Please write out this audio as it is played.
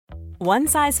One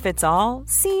size fits all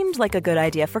seemed like a good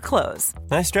idea for clothes.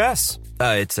 Nice dress.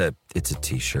 It's a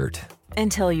t-shirt.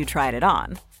 Until you tried it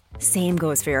on. Same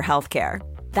goes for your healthcare.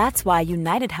 That's why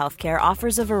United Healthcare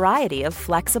offers a variety of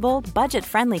flexible,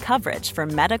 budget-friendly coverage for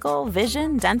medical,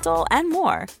 vision, dental, and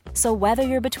more. So whether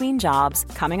you're between jobs,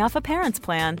 coming off a parent's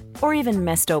plan, or even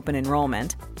missed open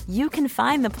enrollment, you can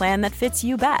find the plan that fits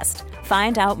you best.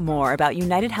 Find out more about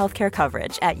United Healthcare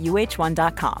coverage at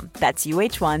uh1.com. That's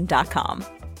uh1.com.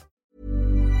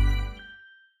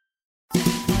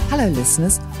 Hello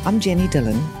listeners, I'm Jenny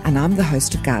Dillon and I'm the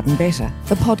host of Garden Better,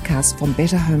 the podcast from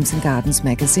Better Homes and Gardens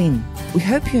magazine. We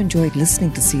hope you enjoyed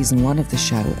listening to season 1 of the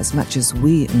show as much as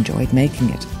we enjoyed making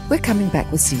it. We're coming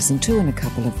back with season 2 in a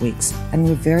couple of weeks and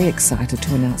we're very excited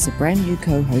to announce a brand new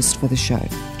co-host for the show.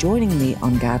 Joining me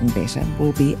on Garden Better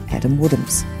will be Adam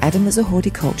Woodhams. Adam is a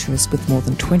horticulturist with more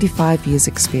than 25 years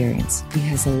experience. He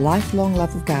has a lifelong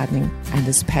love of gardening and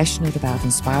is passionate about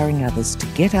inspiring others to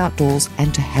get outdoors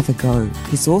and to have a go.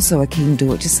 He's also a keen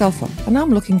do-it-yourselfer, and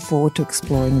I'm looking forward to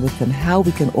exploring with him how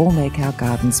we can all make our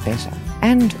gardens better.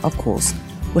 And, of course,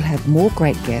 we'll have more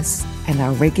great guests and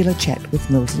our regular chat with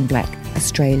Milton Black,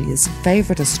 Australia's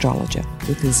favourite astrologer,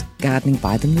 with his Gardening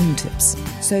by the Moon tips.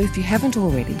 So if you haven't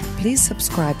already, please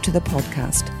subscribe to the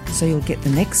podcast so you'll get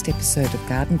the next episode of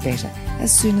Garden Better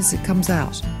as soon as it comes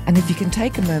out. And if you can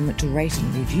take a moment to rate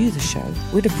and review the show,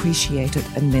 we'd appreciate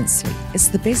it immensely. It's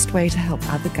the best way to help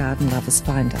other garden lovers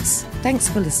find us. Thanks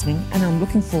for listening, and I'm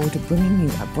looking forward to bringing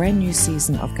you a brand new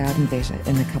season of Garden Better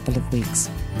in a couple of weeks.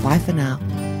 Bye for now.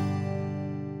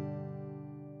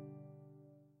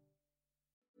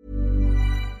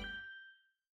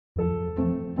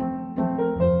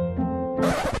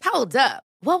 Hold up.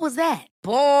 What was that?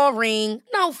 Boring.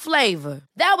 No flavor.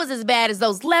 That was as bad as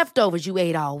those leftovers you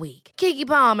ate all week. Keke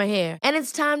Palmer here, and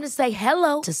it's time to say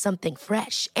hello to something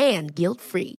fresh and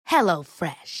guilt-free. Hello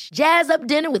Fresh. Jazz up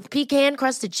dinner with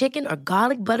pecan-crusted chicken or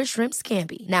garlic butter shrimp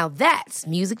scampi. Now that's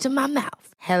music to my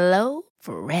mouth. Hello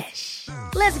Fresh.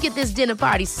 Let's get this dinner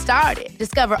party started.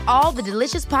 Discover all the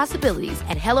delicious possibilities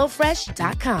at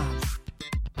HelloFresh.com.